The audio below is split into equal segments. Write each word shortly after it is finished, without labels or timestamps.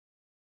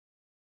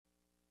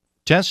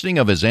Testing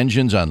of his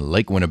engines on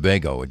Lake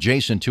Winnebago,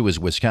 adjacent to his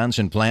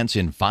Wisconsin plants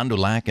in Fond du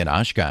Lac and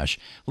Oshkosh,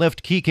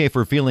 left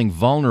Kiefer feeling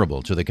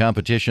vulnerable to the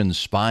competition's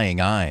spying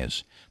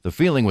eyes. The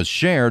feeling was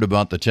shared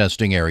about the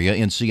testing area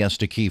in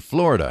Siesta Key,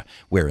 Florida,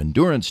 where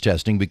endurance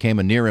testing became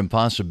a near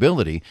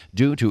impossibility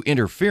due to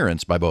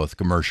interference by both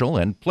commercial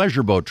and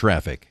pleasure boat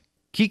traffic.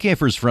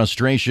 Kiefer's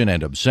frustration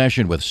and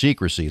obsession with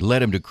secrecy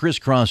led him to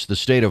crisscross the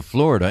state of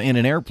Florida in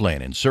an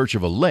airplane in search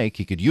of a lake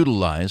he could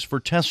utilize for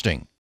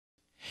testing.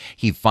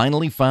 He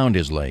finally found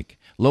his lake.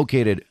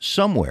 Located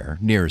somewhere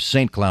near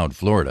St. Cloud,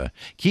 Florida,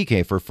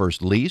 Kiefer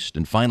first leased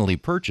and finally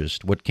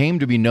purchased what came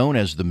to be known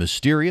as the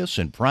mysterious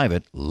and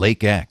private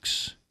Lake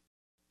X.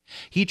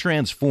 He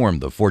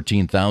transformed the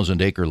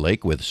 14,000-acre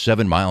lake with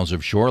 7 miles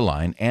of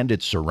shoreline and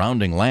its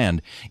surrounding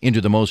land into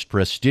the most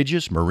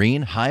prestigious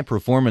marine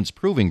high-performance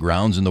proving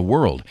grounds in the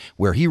world,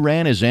 where he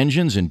ran his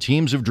engines and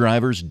teams of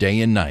drivers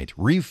day and night,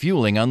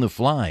 refueling on the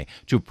fly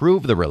to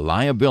prove the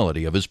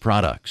reliability of his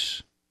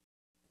products.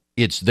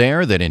 It's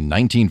there that in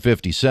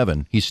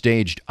 1957 he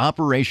staged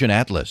Operation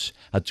Atlas,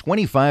 a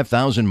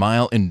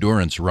 25,000-mile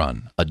endurance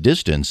run, a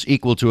distance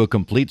equal to a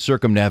complete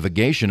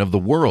circumnavigation of the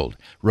world.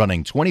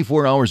 Running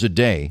 24 hours a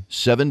day,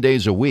 7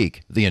 days a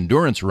week, the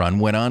endurance run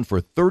went on for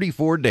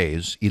 34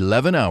 days,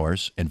 11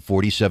 hours, and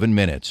 47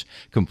 minutes,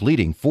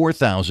 completing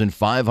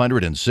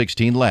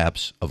 4,516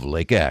 laps of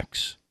Lake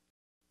X.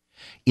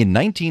 In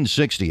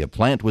 1960, a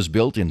plant was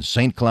built in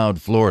St.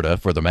 Cloud, Florida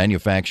for the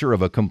manufacture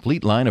of a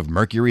complete line of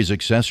Mercury's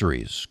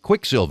accessories,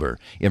 Quicksilver,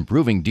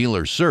 improving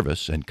dealer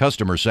service and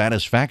customer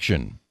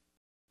satisfaction.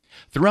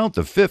 Throughout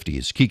the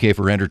 50s,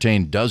 Kiefer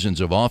entertained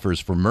dozens of offers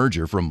for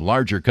merger from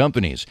larger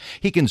companies.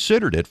 He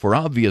considered it for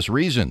obvious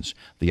reasons: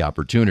 the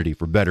opportunity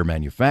for better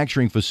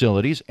manufacturing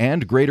facilities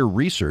and greater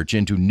research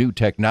into new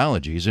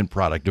technologies and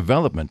product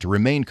development to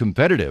remain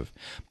competitive.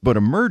 But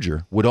a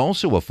merger would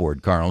also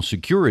afford Carl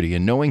security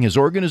in knowing his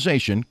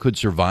organization could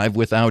survive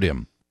without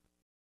him.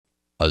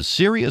 A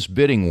serious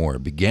bidding war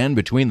began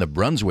between the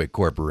Brunswick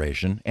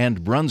Corporation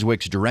and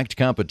Brunswick's direct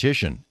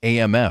competition,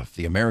 AMF,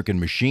 the American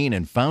Machine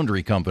and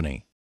Foundry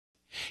Company.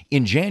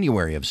 In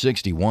January of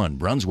 '61,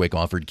 Brunswick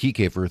offered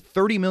Kiefer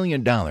 $30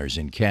 million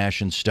in cash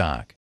and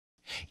stock.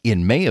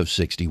 In May of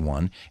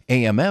 '61,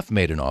 AMF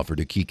made an offer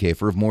to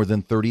Kiefer of more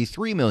than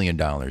 $33 million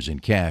in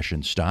cash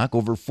and stock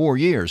over 4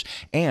 years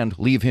and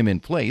leave him in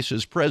place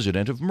as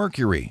president of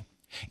Mercury.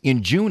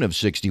 In June of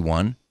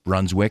 '61,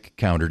 Brunswick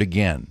countered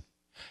again.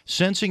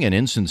 Sensing an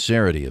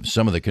insincerity of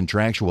some of the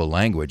contractual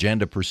language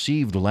and a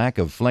perceived lack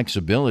of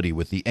flexibility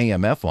with the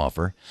AMF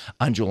offer,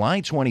 on July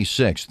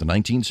 26,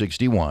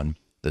 1961,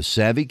 the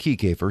savvy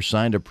Kiefer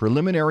signed a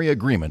preliminary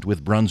agreement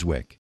with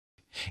Brunswick.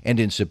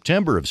 And in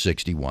September of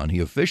 '61, he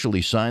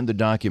officially signed the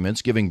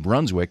documents giving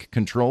Brunswick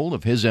control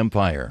of his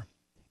empire.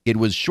 It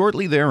was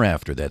shortly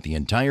thereafter that the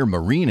entire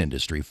marine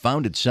industry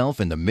found itself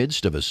in the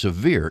midst of a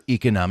severe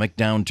economic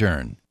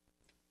downturn.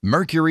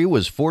 Mercury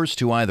was forced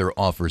to either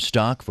offer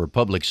stock for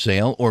public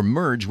sale or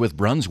merge with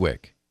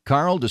Brunswick.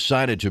 Carl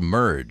decided to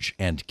merge,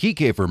 and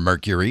Kiefer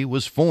Mercury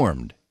was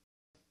formed.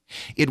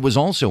 It was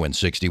also in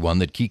 '61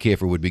 that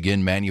Kiefer would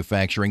begin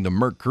manufacturing the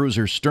Merc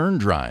Cruiser stern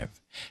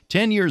drive.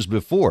 10 years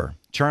before,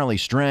 Charlie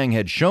Strang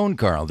had shown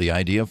Carl the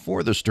idea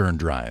for the stern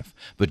drive,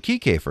 but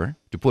Kiefer,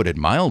 to put it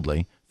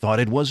mildly, thought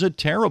it was a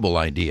terrible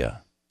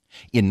idea.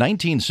 In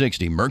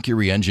 1960,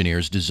 Mercury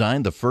engineers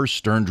designed the first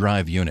stern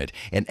drive unit,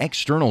 an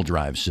external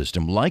drive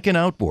system like an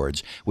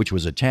Outboard's, which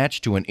was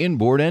attached to an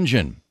inboard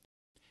engine.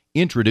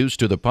 Introduced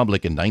to the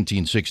public in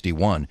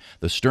 1961,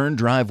 the stern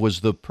drive was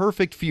the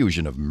perfect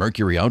fusion of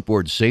Mercury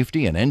outboard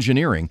safety and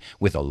engineering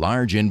with a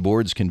large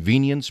inboard's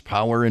convenience,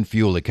 power, and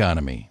fuel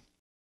economy.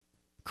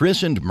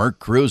 Christened Merc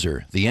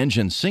Cruiser, the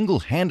engine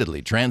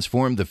single-handedly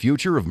transformed the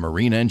future of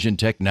marine engine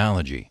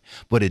technology.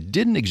 But it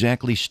didn't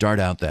exactly start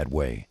out that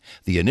way.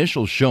 The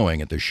initial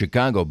showing at the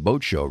Chicago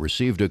Boat Show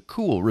received a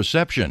cool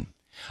reception.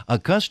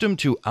 Accustomed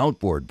to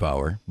outboard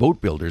power, boat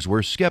builders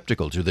were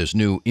skeptical to this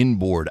new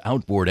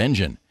inboard-outboard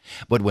engine.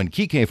 But when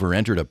Kiefer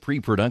entered a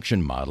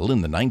pre-production model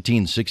in the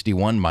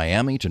 1961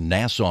 Miami to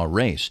Nassau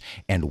race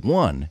and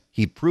won,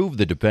 he proved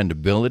the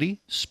dependability,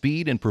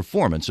 speed, and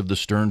performance of the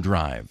stern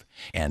drive.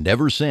 And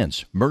ever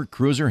since, Merc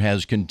Cruiser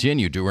has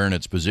continued to earn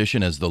its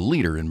position as the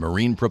leader in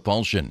marine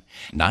propulsion,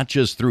 not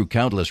just through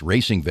countless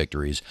racing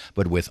victories,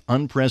 but with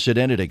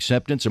unprecedented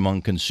acceptance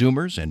among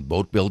consumers and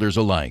boat builders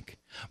alike.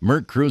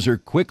 Merc Cruiser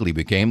quickly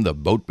became the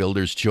boat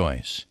builder's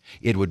choice.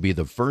 It would be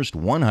the first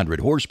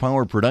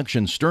 100-horsepower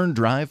production stern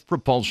drive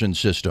propulsion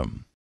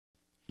system.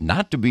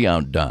 Not to be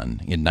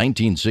outdone, in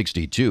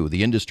 1962,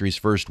 the industry's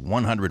first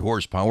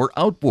 100-horsepower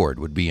Outboard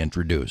would be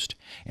introduced,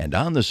 and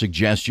on the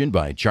suggestion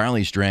by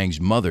Charlie Strang's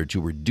mother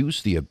to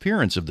reduce the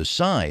appearance of the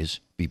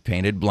size, be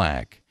painted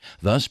black,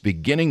 thus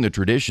beginning the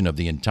tradition of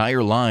the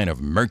entire line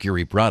of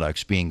Mercury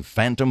products being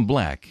phantom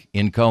black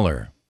in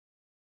color.